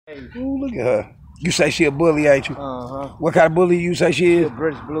Ooh, look at her. You say she a bully, ain't you? What kind of bully you say she is?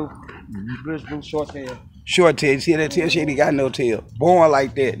 British blue, short tail. Short tail. See that tail? She ain't got no tail. Born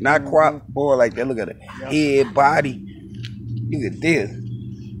like that. Not crop. Born like that. Look at her. Head, body. Look at this.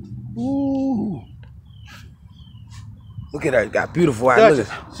 Ooh. Look at her. Got beautiful eyes.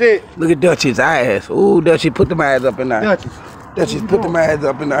 Look at Dutch's eyes. Ooh, Dutchie, put them eyes up in there. Dutchie, put them eyes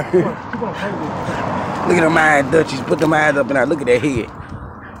up in there. Look at them eyes, Dutchie. Put them eyes up in there. Look at that head.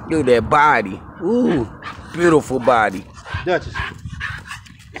 Look at that body. Ooh, beautiful body. Duchess.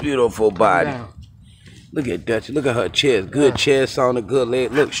 Beautiful body. Look at Dutchie. Look at her chest. Good chest on a good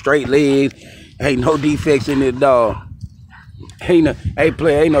leg. Look, straight legs. Ain't no defects in this dog. Ain't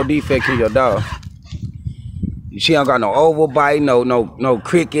no defects in your dog. She don't got no overbite, no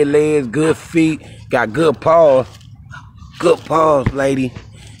cricket legs, good feet, got good paws. Good paws, lady.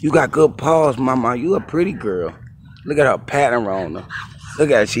 You got good paws, mama. You a pretty girl. Look at her pattern on her.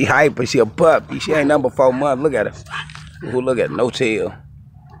 Look at her. She hyper. She a puppy. She ain't number 4 months. Look at her. Ooh, look at her. No tail.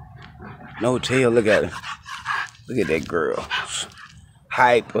 No tail. Look at her. Look at that girl.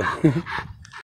 Hyper.